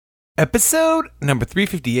Episode number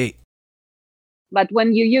 358. But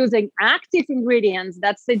when you're using active ingredients,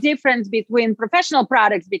 that's the difference between professional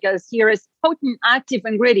products, because here is potent active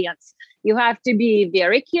ingredients. You have to be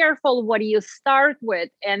very careful what you start with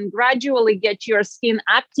and gradually get your skin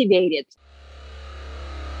activated.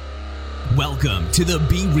 Welcome to the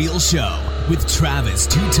Be Real Show with Travis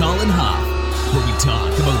Too Tall and Huff, where we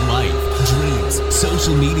talk about life, dreams,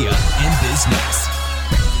 social media, and business.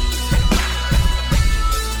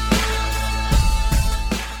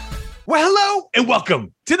 Well, hello and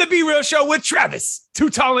welcome to the Be Real Show with Travis Too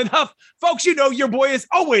Tall and Huff. Folks, you know your boy is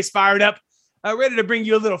always fired up, ready to bring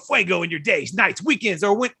you a little fuego in your days, nights, weekends,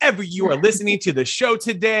 or whenever you are listening to the show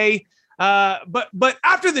today. But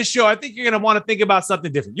after the show, I think you're going to want to think about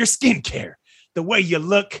something different. Your skincare, the way you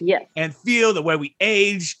look and feel, the way we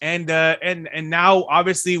age, and now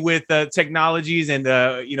obviously with technologies and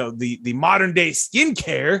the modern day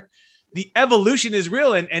skincare, the evolution is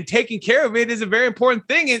real, and taking care of it is a very important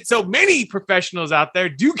thing. And so many professionals out there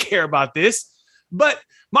do care about this. But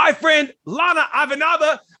my friend Lana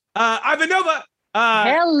Ivanova.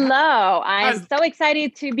 Hello. I'm so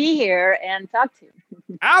excited to be here and talk to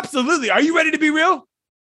you. Absolutely. Are you ready to be real?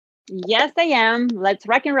 Yes, I am. Let's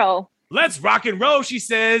rock and roll. Let's rock and roll, she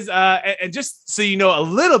says. And just so you know a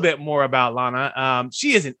little bit more about Lana,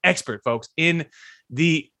 she is an expert, folks, in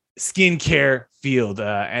the skincare field,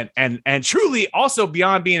 and truly also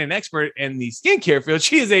beyond being an expert in the skincare field,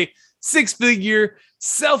 she is a six-figure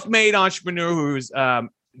self-made entrepreneur who's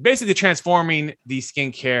basically transforming the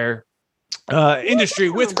skincare industry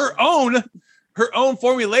with her own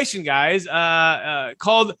formulation, guys,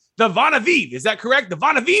 called the Vanaviv. Is that correct? The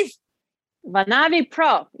Vanaviv? Vanavi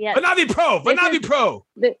Pro. Yes. Vanavi Pro.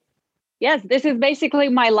 Yes, this is basically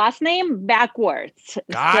my last name backwards.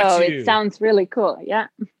 It sounds really cool. Yeah.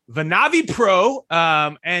 Vanavi Pro.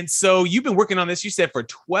 And so you've been working on this, you said, for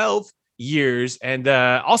 12 years. And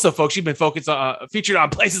also, folks, you've been featured on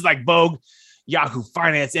places like Vogue, Yahoo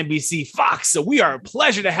Finance, NBC, Fox. So we are a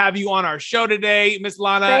pleasure to have you on our show today, Miss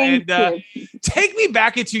Lana. Thank you. Take me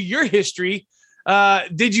back into your history.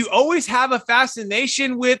 Did you always have a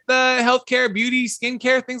fascination with healthcare, beauty,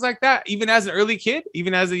 skincare, things like that, even as an early kid,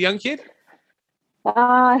 even as a young kid?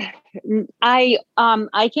 I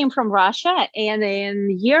came from Russia, and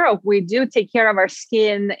in Europe we do take care of our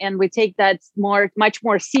skin, and we take that much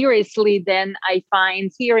more seriously than I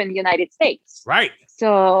find here in the United States. Right.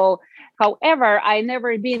 So, however, I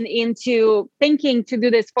never been into thinking to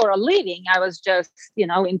do this for a living. I was just,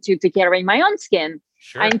 into taking care of my own skin.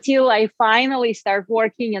 Sure. Until I finally start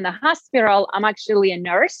working in a hospital. I'm actually a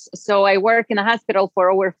nurse, so I work in a hospital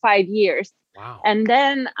for over 5 years. Wow. And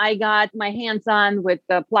then I got my hands on with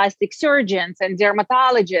the plastic surgeons and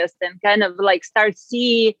dermatologists, and kind of like start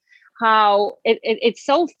see how it's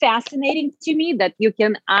so fascinating to me that you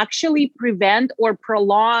can actually prevent or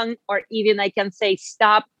prolong, or even I can say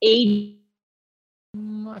stop aging.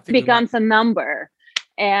 Becomes a number.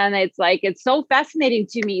 And it's so fascinating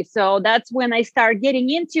to me. So that's when I start getting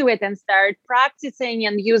into it and start practicing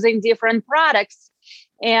and using different products.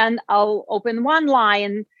 And I'll open one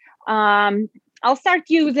line. I'll start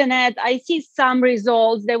using it. I see some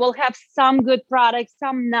results. They will have some good products,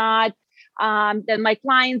 some not. Then my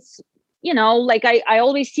clients, I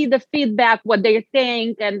always see the feedback, what they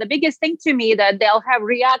think. And the biggest thing to me that they'll have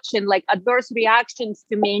adverse reactions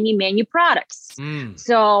to many, many products.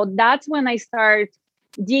 So that's when I start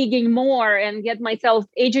digging more and get myself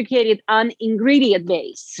educated on ingredient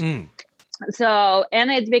base. So,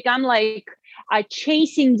 and it's become like a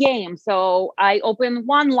chasing game. So I open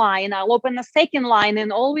one line, I'll open a second line,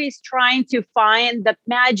 and always trying to find the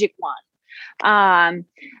magic one.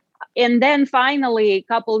 And then finally, a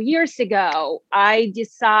couple years ago, I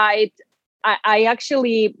decide, I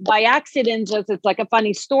actually, by accident, it's like a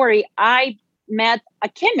funny story, I met a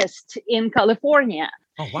chemist in California.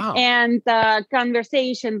 Oh, wow. And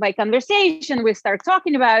conversation by conversation, we start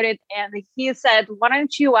talking about it. And he said, why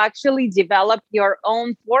don't you actually develop your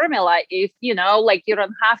own formula? If, you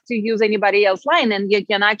don't have to use anybody else's line, and you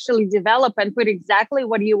can actually develop and put exactly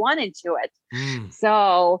what you want into it.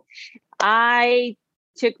 So I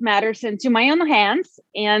took matters into my own hands,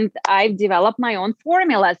 and I've developed my own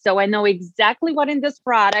formula. So I know exactly what in these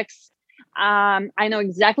products. I know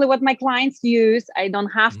exactly what my clients use. I don't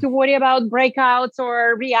have to worry about breakouts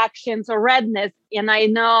or reactions or redness. And I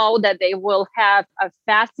know that they will have a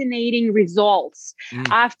fascinating results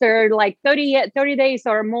after like 30 days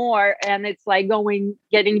or more. And it's like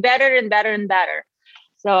getting better and better and better.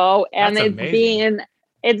 So, and That's it's amazing. been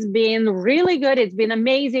It's been really good. It's been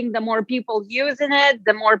amazing. The more people using it,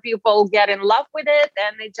 the more people get in love with it.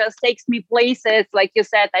 And it just takes me places. Like you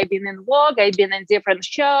said, I've been in Vogue. I've been in different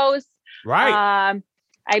shows. Right.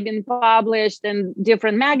 I've been published in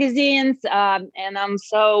different magazines. And I'm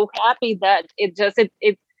so happy that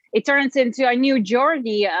it turns into a new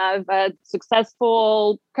journey of a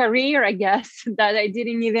successful career, I guess, that I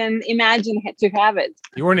didn't even imagine to have it.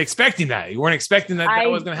 You weren't expecting that. You weren't expecting that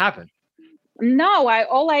was going to happen. No,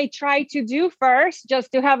 all I try to do first,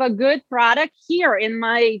 just to have a good product here in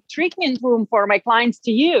my treatment room for my clients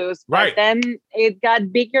to use. Right. But then it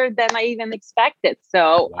got bigger than I even expected.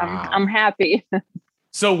 So wow. I'm happy.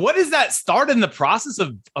 So what is that start in the process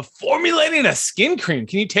of formulating a skin cream?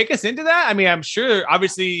 Can you take us into that? I mean, I'm sure,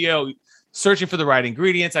 obviously, searching for the right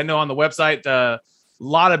ingredients. I know on the website, a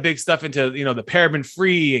lot of big stuff into, the paraben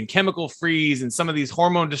free and chemical freeze and some of these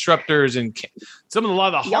hormone disruptors and a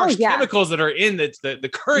lot of the harsh chemicals that are in the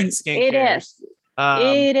current skincare.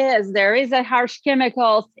 It is. There is a harsh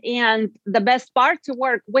chemicals, and the best part to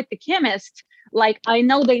work with the chemist. Like, I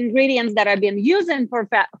know the ingredients that I've been using for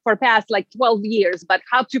past like 12 years, but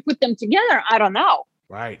how to put them together, I don't know.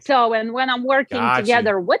 Right. So, and when I'm working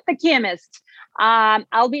together with the chemist,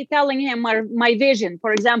 I'll be telling him my vision.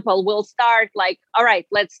 For example, we'll start like, all right,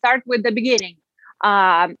 let's start with the beginning.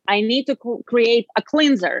 I need to create a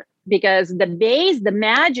cleanser because the base, the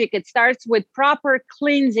magic, it starts with proper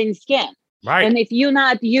cleansing skin. Right. And if you're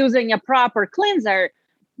not using a proper cleanser,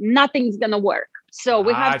 nothing's going to work. So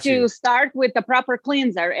we have to start with the proper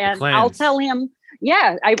cleanser. And I'll tell him,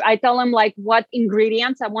 I tell him like what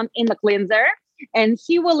ingredients I want in the cleanser. And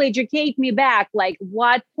he will educate me back, like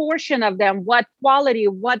what portion of them, what quality,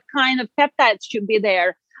 what kind of peptides should be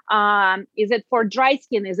there. Is it for dry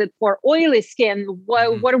skin? Is it for oily skin?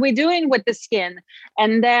 What are we doing with the skin?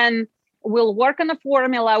 And then we'll work on a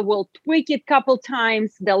formula. We'll tweak it a couple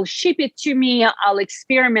times. They'll ship it to me. I'll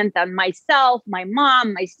experiment on myself, my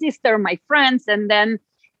mom, my sister, my friends. And then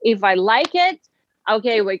if I like it,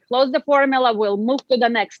 okay, we close the formula. We'll move to the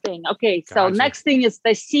next thing. Okay, so next thing is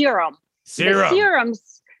the serum. The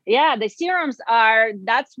serums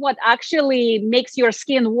that's what actually makes your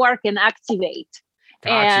skin work and activate.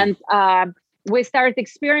 And we start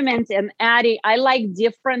experimenting and adding. I like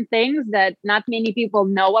different things that not many people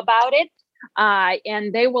know about it.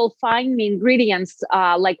 And they will find me ingredients.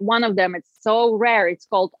 Like one of them, it's so rare. It's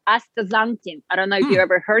called astaxanthin. I don't know if you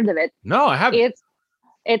ever heard of it. No, I haven't.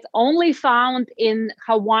 It's only found in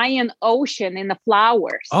Hawaiian Ocean in the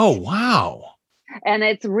flowers. Oh, wow. And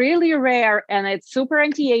it's really rare and it's super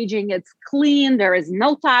anti-aging. It's clean. There is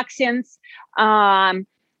no toxins. 1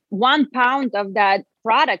 pound of that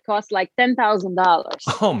product costs like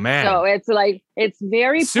 $10,000. Oh, man. So it's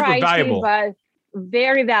very super pricey, valuable. But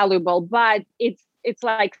very valuable. But it's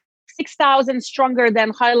like 6,000 stronger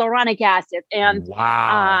than hyaluronic acid. And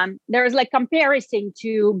wow. There is like comparison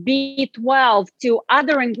to B12 to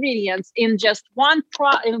other ingredients in just one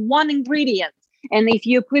ingredient. And if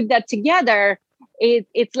you put that together,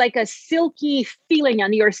 it's like a silky feeling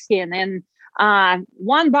on your skin. And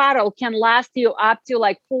one bottle can last you up to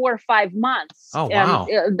like 4 or 5 months. Oh, wow.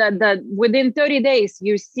 And within 30 days,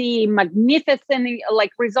 you see magnificent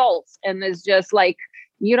like results. And it's just like,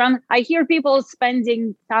 I hear people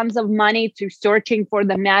spending tons of money to searching for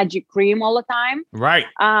the magic cream all the time. Right.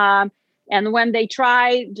 And when they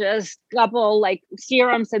try just a couple like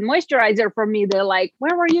serums and moisturizer from me, they're like,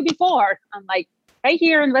 where were you before? I'm like, right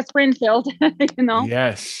here in West Springfield,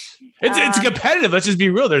 Yes. It's competitive. Let's just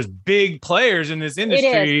be real. There's big players in this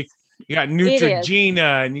industry. You got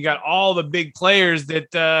Neutrogena and you got all the big players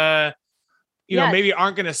that, maybe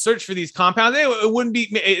aren't going to search for these compounds. It wouldn't be,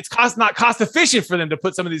 it's not cost efficient for them to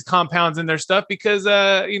put some of these compounds in their stuff because,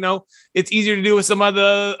 it's easier to do with some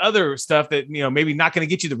other stuff that, maybe not going to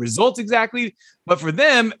get you the results exactly. But for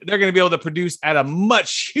them, they're going to be able to produce at a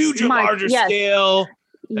much larger scale.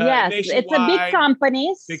 Yes, it's a big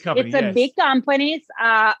companies. Big companies.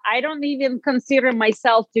 I don't even consider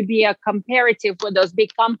myself to be a comparative with those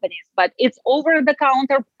big companies, but it's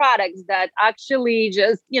over-the-counter products that actually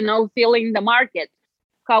just, filling the market.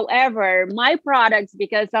 However, my products,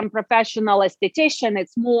 because I'm professional esthetician,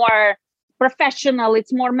 it's more professional,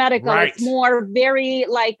 it's more medical, it's more very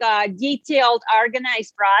detailed,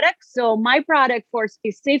 organized products. So my product for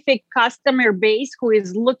specific customer base who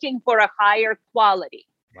is looking for a higher quality.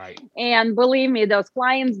 Right. And believe me, those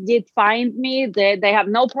clients did find me. They have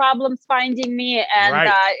no problems finding me. And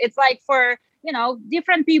it's like for,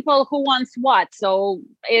 different people who wants what. So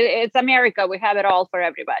it's America. We have it all for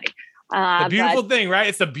everybody. The beautiful thing, right?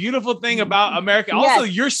 It's the beautiful thing about America. Also,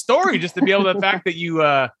 your story, just to be able to, the fact that you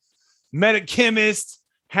met a chemist,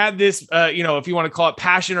 had this, if you want to call it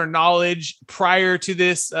passion or knowledge prior to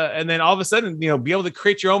this, and then all of a sudden, be able to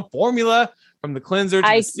create your own formula from the cleanser to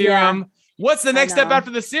the serum. Yeah. What's the next step after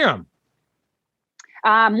the serum?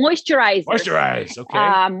 Moisturizers. Okay.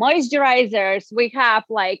 Moisturizers. We have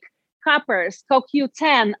like coppers,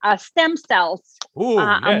 CoQ10, stem cells. Ooh,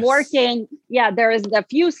 yes. I'm working. Yeah, there is a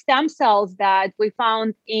few stem cells that we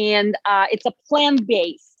found in. It's a plant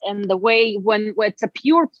base. And the way when it's a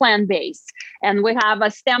pure plant base, and we have a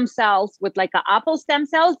stem cells with like a apple stem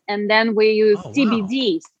cells, and then we use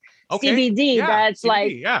CBDs. Wow. Okay. CBD, that's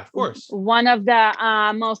CBD, of course, one of the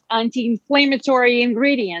most anti-inflammatory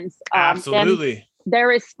ingredients. Absolutely. There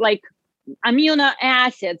is like amino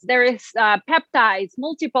acids. There is peptides,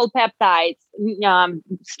 multiple peptides,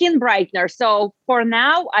 skin brightener. So for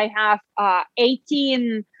now, I have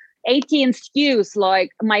 18 SKUs.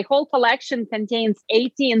 Like my whole collection contains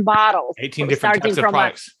 18 bottles. 18 different types of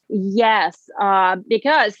products. Yes,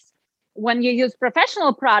 because when you use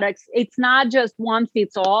professional products, it's not just one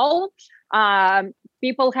fits all.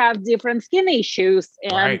 People have different skin issues.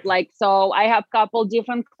 And so I have a couple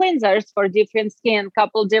different cleansers for different skin,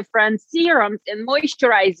 couple different serums and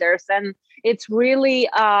moisturizers. And it's really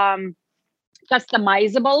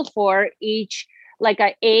customizable for each, like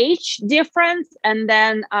a age difference and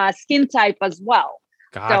then skin type as well.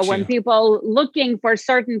 Gotcha. So when people looking for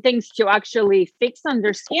certain things to actually fix on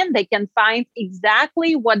their skin, they can find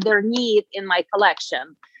exactly what they need in my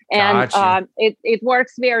collection. And it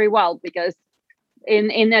works very well because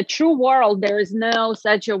in a true world, there is no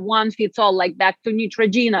such a one fits all. Like back to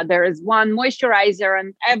Neutrogena, there is one moisturizer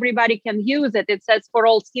and everybody can use it. It says for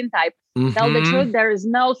all skin type. Mm-hmm. Tell the truth, there is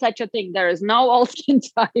no such a thing. There is no all skin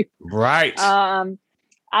type. Right.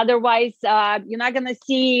 Otherwise, you're not going to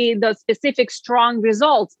see the specific strong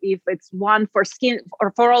results if it's one for skin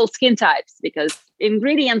or for all skin types, because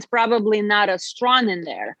ingredients probably not as strong in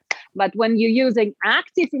there. But when you're using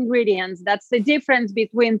active ingredients, that's the difference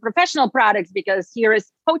between professional products, because here is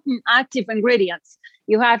potent active ingredients.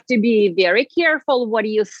 You have to be very careful what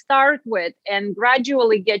you start with and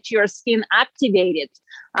gradually get your skin activated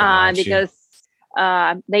because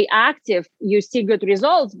they active, you see good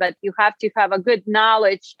results, but you have to have a good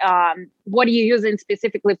knowledge. What are you using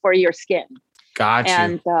specifically for your skin? Gotcha.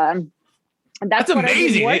 And that's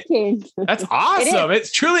amazing. That's awesome.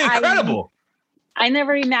 It's truly incredible. I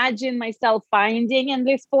never imagined myself finding in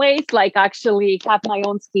this place, like actually have my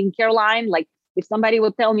own skincare line. Like if somebody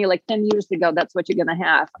would tell me like 10 years ago, that's what you're going to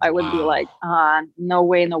have, I would be like, no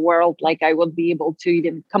way in the world. Like I would be able to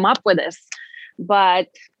even come up with this, but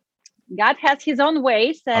God has his own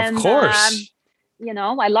ways. And of course,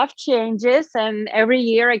 I love changes, and every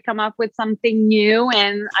year I come up with something new,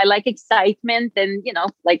 and I like excitement, and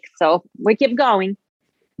so we keep going.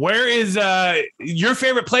 Where is your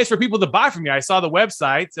favorite place for people to buy from you? I saw the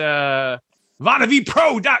website,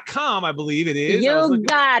 VanaVPro.com, I believe it is. You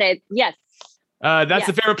got it. Yes. That's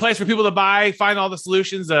the favorite place for people to buy, find all the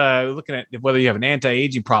solutions, looking at whether you have an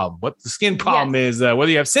anti-aging problem, what the skin problem is, whether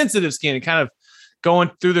you have sensitive skin, and kind of going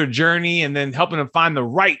through their journey and then helping them find the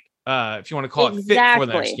right, if you want to call it, fit for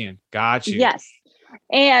their skin. Got you. Yes.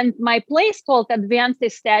 And my place called Advanced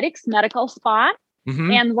Aesthetics Medical Spa.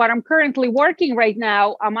 Mm-hmm. And what I'm currently working right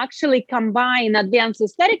now, I'm actually combining Advanced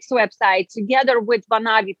Aesthetics website together with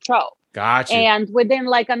Vanavi Pro. Gotcha. And within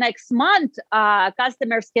like a next month,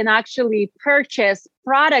 customers can actually purchase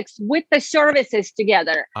products with the services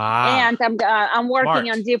together. And I'm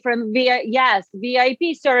working on different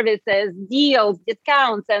VIP services, deals,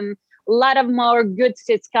 discounts, and a lot of more goods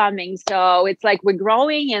is coming. So it's like we're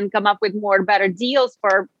growing and come up with more better deals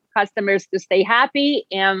for customers to stay happy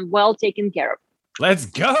and well taken care of. Let's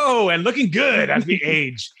go. And looking good as we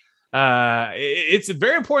age. It's a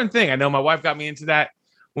very important thing. I know my wife got me into that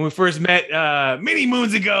when we first met many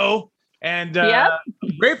moons ago. And I'm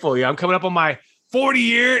grateful. I'm coming up on my 40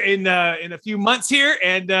 year in a few months here.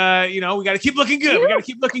 And, we got to keep looking good. We got to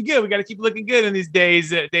keep looking good. We got to keep looking good in these days,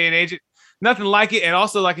 day and age. Nothing like it. And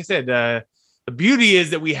also, like I said, the beauty is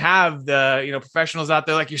that we have the, professionals out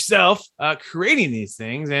there like yourself creating these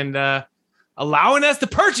things and allowing us to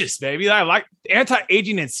purchase, baby. I like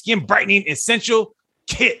anti-aging and skin brightening essential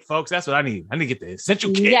kit, folks. That's what I need. I need to get the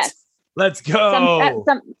essential kit. Yes. Let's go.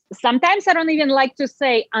 Sometimes I don't even like to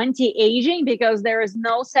say anti-aging because there is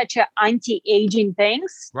no such a anti-aging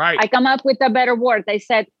things. Right. I come up with a better word. I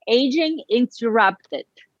said aging interrupted.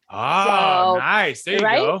 Oh, nice. There you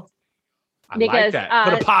go. I like that.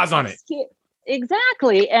 Put a pause on it.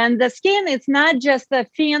 Exactly. And the skin is not just a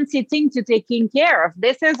fancy thing to taking care of.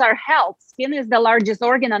 This is our health. Skin is the largest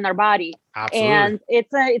organ on our body. Absolutely. And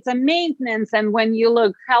it's a maintenance. And when you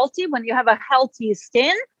look healthy, when you have a healthy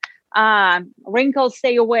skin, Wrinkles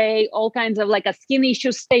stay away, all kinds of like a skin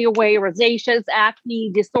issues stay away, rosaceous,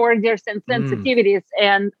 acne, disorders, and sensitivities.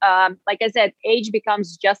 And like I said, age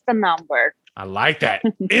becomes just a number. I like that.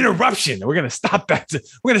 Interruption. We're going to stop that.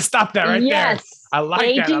 We're going to stop that right there. I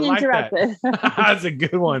like that. I like that. That's a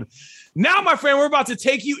good one. Now, my friend, we're about to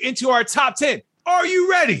take you into our top 10. Are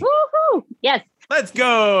you ready? Woohoo! Yes. Let's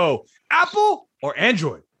go. Apple or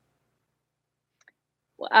Android?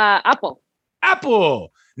 Apple.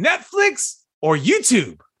 Apple. Netflix or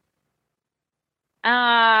YouTube?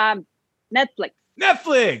 Netflix.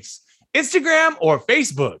 Netflix. Instagram or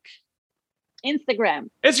Facebook? Instagram.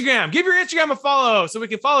 Instagram. Give your Instagram a follow so we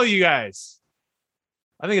can follow you guys.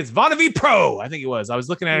 I think it's Vonavi Pro. I think it was. I was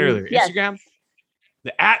looking at it earlier. Yes. Instagram.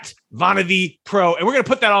 The at Vonavi Pro. And we're going to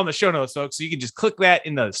put that on the show notes, folks. So you can just click that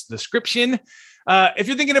in the description. If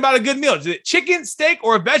you're thinking about a good meal, is it chicken, steak,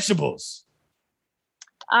 or vegetables?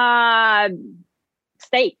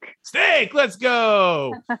 Steak. Steak. Let's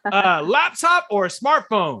go. Laptop or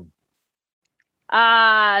smartphone?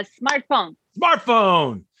 Smartphone.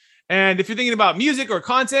 Smartphone. And if you're thinking about music or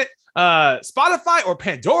content, Spotify or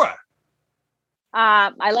Pandora?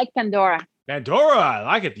 I like Pandora. Pandora. I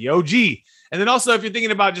like it. The OG. And then also, if you're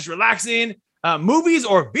thinking about just relaxing, movies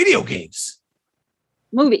or video games?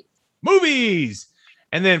 Movies.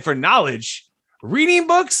 And then for knowledge, reading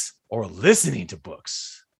books or listening to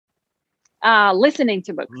books? Listening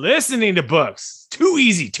to books. Listening to books. Too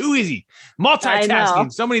easy.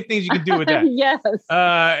 Multitasking. So many things you can do with that. Yes.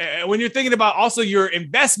 When you're thinking about also your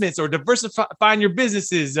investments or diversifying your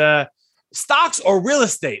businesses, stocks or real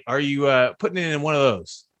estate, are you putting it in one of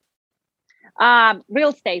those? Real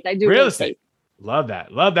estate. I do real estate. Love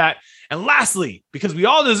that. And lastly, because we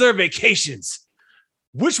all deserve vacations,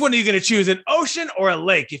 which one are you going to choose, an ocean or a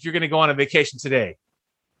lake if you're going to go on a vacation today?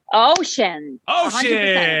 Ocean.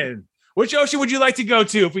 100%. Which ocean would you like to go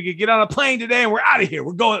to? If we could get on a plane today and we're out of here,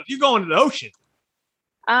 you're going to the ocean.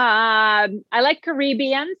 I like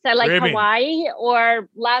Caribbean. I like Hawaii, or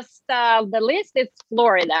last the list is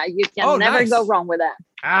Florida. You can never go wrong with that.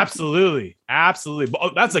 Absolutely.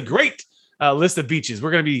 Oh, that's a great list of beaches.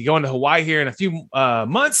 We're going to be going to Hawaii here in a few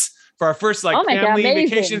months for our first family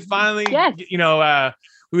vacation. Finally, yes.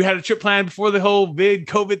 We had a trip planned before the whole big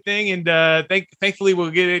COVID thing, and thankfully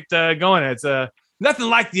we'll get it going. It's nothing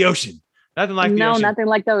like the ocean. Nothing like the ocean. Nothing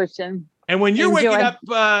like the ocean. And when you're waking up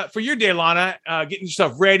for your day, Lana, getting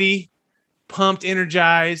yourself ready, pumped,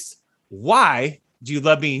 energized, why do you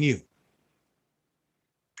love being you?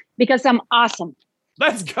 Because I'm awesome.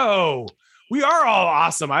 Let's go. We are all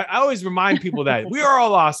awesome. I always remind people that we are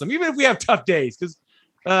all awesome, even if we have tough days. Because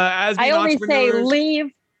as I always say,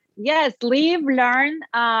 leave, learn,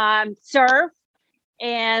 serve.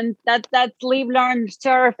 And that's live, learn,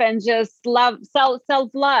 surf, and just love.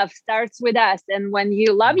 Self-love starts with us. And when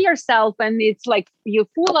you love yourself and it's like you're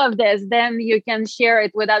full of this, then you can share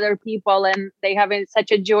it with other people and they have such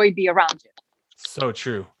a joy be around you. So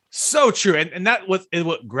true. And that is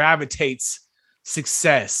what gravitates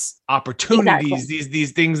success, opportunities,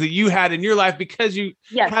 these things that you had in your life because you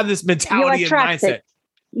have this mentality and mindset.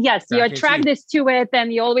 Yes, you attract this to it,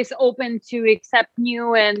 and you're always open to accept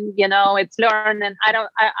new, and it's learn. And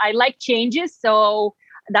I like changes, so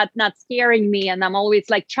that's not scaring me. And I'm always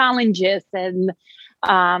like challenges, and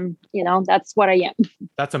that's what I am.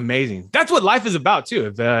 That's amazing. That's what life is about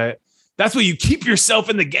too. That's what you keep yourself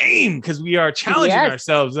in the game because we are challenging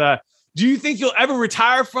ourselves. Do you think you'll ever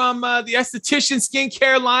retire from the esthetician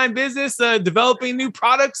skincare line business, developing new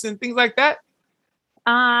products and things like that?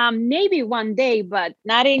 Maybe one day, but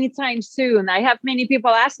not anytime soon. I have many people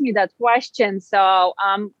ask me that question. So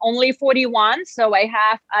I'm only 41. So I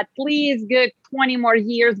have at least good 20 more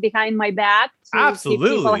years behind my back to keep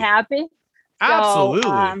people happy.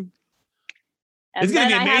 Absolutely. It's going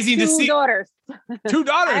to be amazing to see. Daughters. 2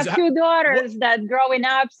 daughters. I have 2 daughters that growing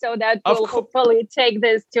up, so that will hopefully take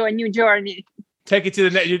this to a new journey. Take it to the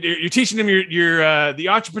net. You're teaching them your the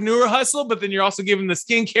entrepreneur hustle, but then you're also giving them the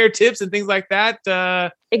skincare tips and things like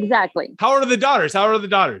that. Exactly. How old are the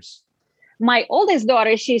daughters? My oldest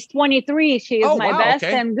daughter, she's 23. She is my best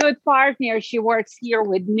and good partner. She works here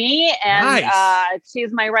with me, and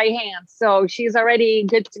she's my right hand. So she's already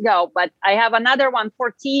good to go. But I have another one,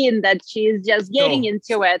 14, that she's just getting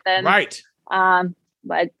into it. And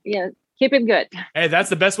but keep it good. Hey, that's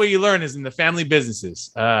the best way you learn is in the family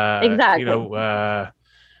businesses. Exactly.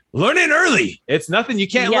 Learning early. It's nothing you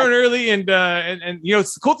can't learn early. And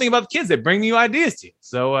it's the cool thing about the kids. They bring new ideas to you.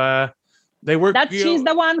 So they work. She's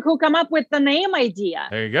the one who come up with the name idea.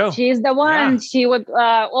 There you go. She's the one. Yeah. She would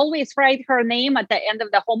always write her name at the end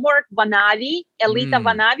of the homework, Vonavi, Elita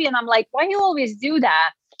Vonavi. And I'm like, why do you always do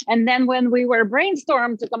that? And then when we were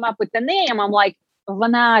brainstorming to come up with the name, I'm like,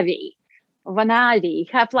 Vanavi,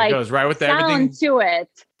 have like it goes right with sound everything to it.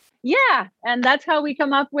 Yeah. And that's how we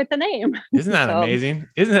come up with the name. Isn't that So- amazing?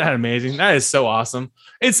 Isn't that amazing? That is so awesome.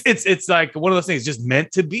 It's like one of those things just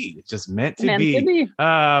meant to be. It's just meant to be.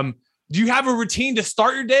 Do you have a routine to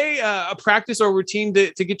start your day, a practice or a routine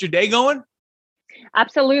to get your day going?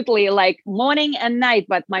 Absolutely, like morning and night.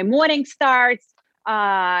 But my morning starts with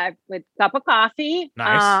a cup of coffee.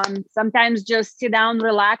 Nice. Sometimes just sit down,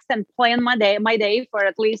 relax, and plan my day for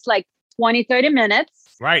at least like 20, 30 minutes.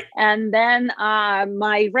 Right. And then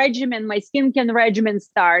my skincare regimen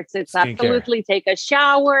starts. It's Skincare. absolutely take a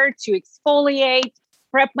shower to exfoliate,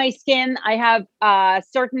 prep my skin. I have a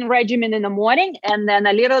certain regimen in the morning and then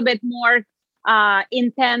a little bit more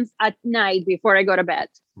intense at night before I go to bed.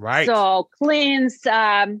 Right. So cleanse,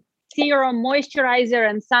 serum, moisturizer,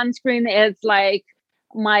 and sunscreen is like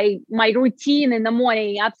my routine in the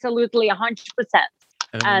morning. Absolutely 100%.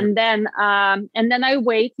 And then I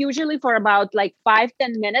wait usually for about like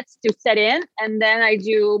 5-10 minutes to set in, and then I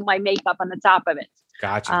do my makeup on the top of it.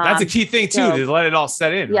 Gotcha. That's a key thing too, to let it all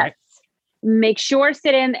set in. Yes. Right? Make sure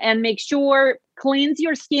sit in and make sure cleanse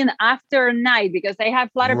your skin after night, because I have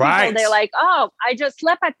a lot of people, they're like, oh, I just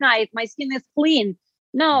slept at night, my skin is clean.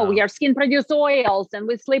 No, your skin produce oils and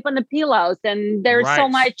we sleep on the pillows and there's so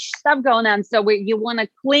much stuff going on. So you want to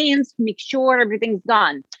cleanse, make sure everything's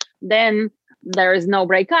gone. Then there is no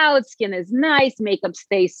breakout, skin is nice, makeup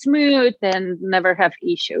stays smooth, and never have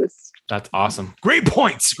issues. That's awesome. Great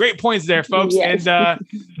points there, folks. Yes. And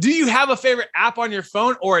do you have a favorite app on your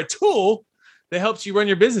phone or a tool that helps you run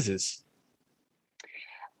your businesses?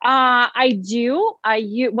 I do. I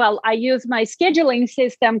use my scheduling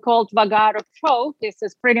system called Vagaro Pro. This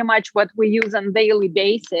is pretty much what we use on a daily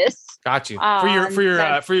basis. Got you. For your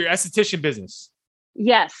esthetician business.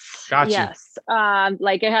 Yes. Got you. Yes.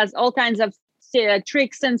 Like it has all kinds of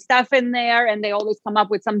tricks and stuff in there, and they always come up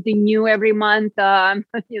with something new every month. But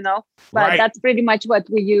that's pretty much what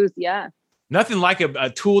we use. Yeah. Nothing like a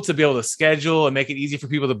tool to be able to schedule and make it easy for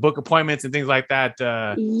people to book appointments and things like that.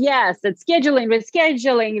 Yes, it's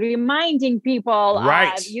rescheduling, reminding people.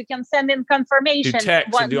 Right. You can send in confirmation. Do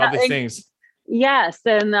text and do all these things. Yes.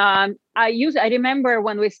 And I remember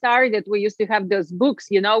when we started, we used to have those books,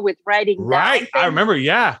 with writing down. Right. I remember.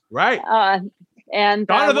 Yeah. Right. And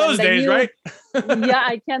gone are those days, right? Yeah,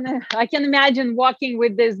 I can imagine walking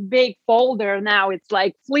with this big folder now. It's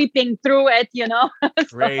like flipping through it,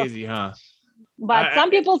 Crazy, huh? But some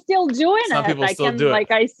people still doing it. Some people still do it. Like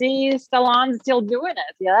I see salons still doing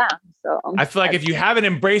it. Yeah. So I feel like if you haven't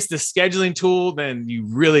embraced the scheduling tool, then you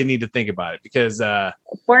really need to think about it, because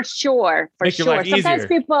for sure. Sometimes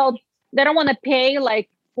people, they don't want to pay like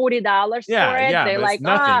 $40 for it. They're like,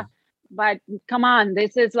 but come on,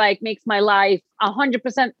 this is like makes my life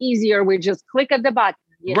 100% easier. We just click at the button.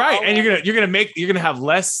 Right. And you're gonna have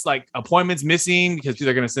less like appointments missing, because people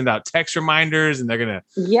are gonna send out text reminders and they're gonna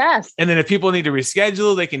and then if people need to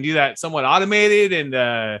reschedule, they can do that somewhat automated. And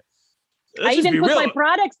I even put my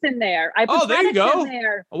products in there. there you go. In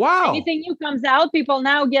there. Wow. Anything new comes out, people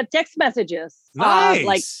now get text messages. Nice.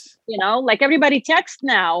 Like everybody texts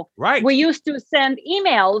now. Right. We used to send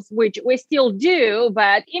emails, which we still do,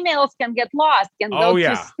 but emails can get lost, can go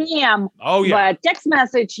to spam. Oh, yeah. But text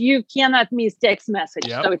message, you cannot miss text message.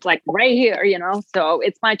 Yep. So it's like right here, so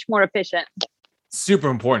it's much more efficient. Super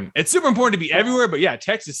important. It's super important to be everywhere, but yeah,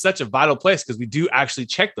 text is such a vital place, because we do actually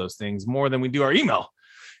check those things more than we do our email.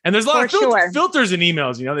 And there's a lot of filters in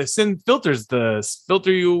emails. They send filters to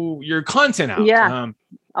filter your content out. Yeah.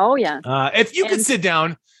 If you could sit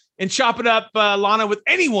down and chop it up, Lana, with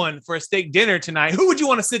anyone for a steak dinner tonight, who would you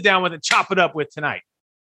want to sit down with and chop it up with tonight?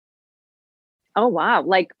 Oh, wow.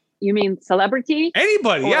 Like, you mean celebrity?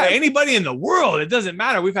 Anybody. Yeah. Anybody in the world. It doesn't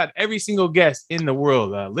matter. We've had every single guest in the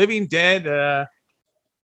world, living, dead.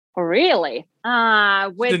 Really?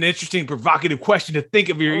 It's an interesting, provocative question to think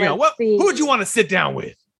of. Who would you want to sit down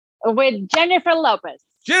with? With Jennifer Lopez.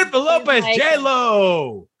 Jennifer Lopez,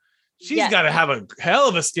 J-Lo. She's got to have a hell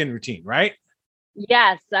of a skin routine, right?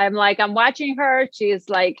 Yes, I'm watching her. She's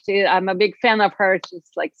like, I'm a big fan of her. She's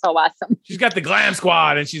like so awesome. She's got the glam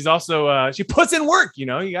squad, and she's also she puts in work. You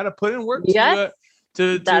got to put in work to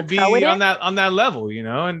be on that level.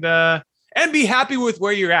 And be happy with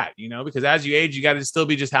where you're at. Because as you age, you got to still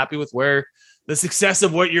be just happy with where the success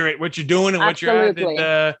of what you're doing and what you're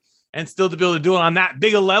at, and still to be able to do it on that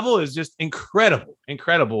big a level is just incredible.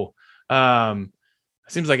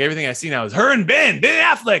 Seems like everything I see now is her and Ben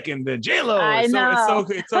Affleck and J-Lo. I know.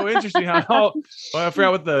 It's so interesting how I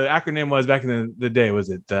forgot what the acronym was back in the day. Was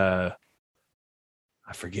it I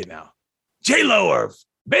forget now. J-Lo or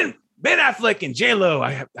Ben Ben Affleck and J-Lo.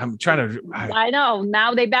 I'm trying to. I know.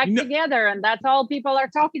 Now they back together, and that's all people are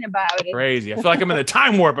talking about. Crazy. I feel like I'm in a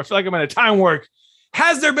time warp.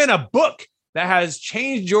 Has there been a book that has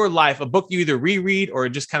changed your life? A book you either reread or it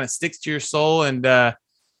just kind of sticks to your soul, and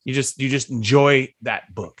you just enjoy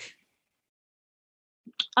that book?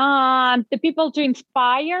 The people to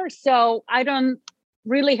inspire. So I don't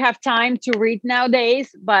really have time to read nowadays,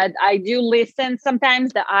 but I do listen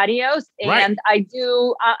sometimes the audios, and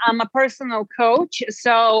I'm a personal coach.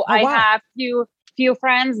 So I have few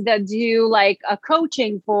friends that do like a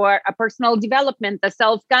coaching for a personal development, a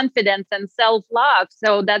self-confidence and self-love.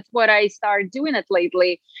 So that's what I started doing it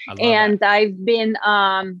lately. I've been,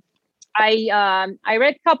 I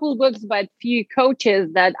read a couple books, but few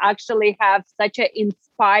coaches that actually have such a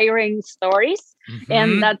inspiring stories. Mm-hmm.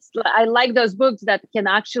 And I like those books that can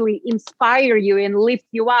actually inspire you and lift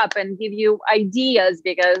you up and give you ideas,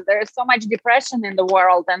 because there's so much depression in the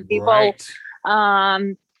world, and people,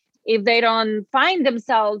 if they don't find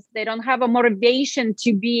themselves, they don't have a motivation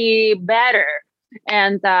to be better.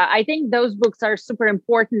 And I think those books are super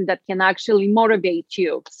important that can actually motivate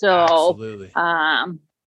you. So, absolutely. That's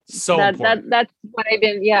what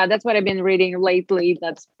I've been reading lately.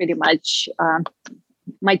 That's pretty much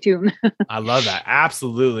my tune. I love that.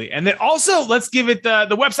 Absolutely. And then also, let's give it the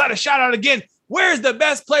website a shout out again. Where's the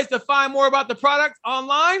best place to find more about the product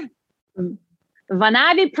online?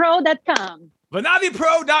 VanaviPro.com.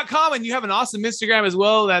 VanaviPro.com. And you have an awesome Instagram as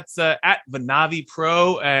well. That's at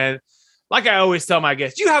VanaviPro. And like I always tell my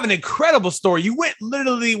guests, you have an incredible story. You went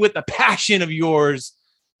literally with a passion of yours.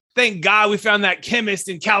 Thank God we found that chemist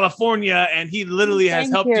in California, and he literally has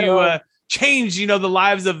helped you change, the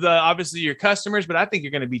lives of obviously your customers, but I think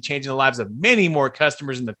you're going to be changing the lives of many more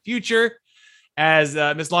customers in the future. As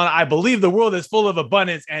Ms. Lana, I believe the world is full of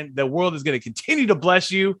abundance, and the world is going to continue to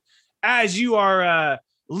bless you as you are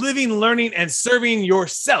living, learning, and serving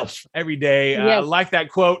yourself every day. Yes. I like that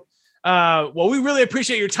quote. Well, we really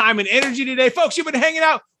appreciate your time and energy today. Folks, you've been hanging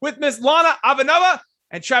out with Ms. Lana Ivanova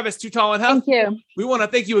and Travis Too Tall and Huff. Thank you. We want to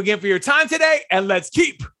thank you again for your time today, and let's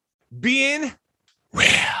keep being real.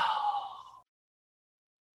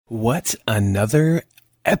 What another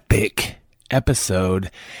epic episode.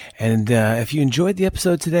 And if you enjoyed the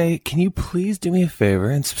episode today, can you please do me a favor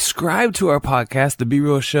and subscribe to our podcast, The Be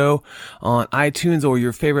Real Show, on iTunes or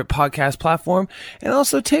your favorite podcast platform. And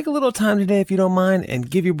also take a little time today, if you don't mind, and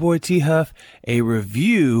give your boy T Huff a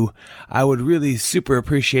review. I would really super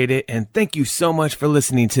appreciate it. And thank you so much for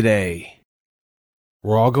listening today.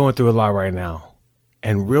 We're all going through a lot right now.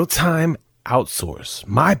 And Real Time Outsource,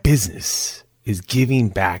 my business, is giving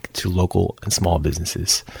back to local and small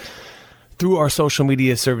businesses. Through our social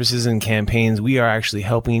media services and campaigns, we are actually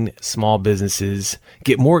helping small businesses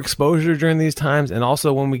get more exposure during these times, and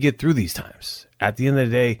also when we get through these times. At the end of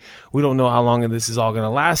the day, we don't know how long this is all going to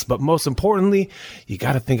last, but most importantly, you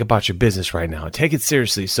got to think about your business right now and take it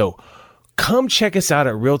seriously. So come check us out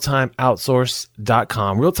at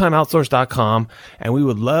realtimeoutsource.com, realtimeoutsource.com, and we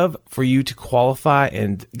would love for you to qualify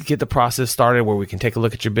and get the process started where we can take a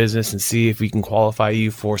look at your business and see if we can qualify you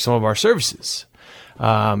for some of our services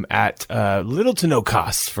at little to no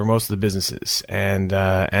costs for most of the businesses. And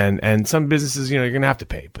some businesses, you're going to have to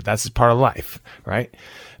pay, but that's just part of life, right?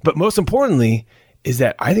 But most importantly is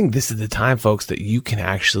that I think this is the time, folks, that you can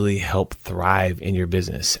actually help thrive in your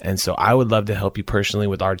business. And so I would love to help you personally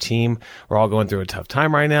with our team. We're all going through a tough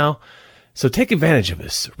time right now. So take advantage of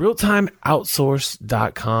us.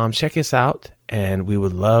 realtimeoutsource.com. Check us out. And we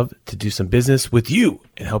would love to do some business with you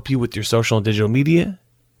and help you with your social and digital media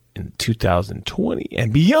in 2020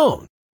 and beyond.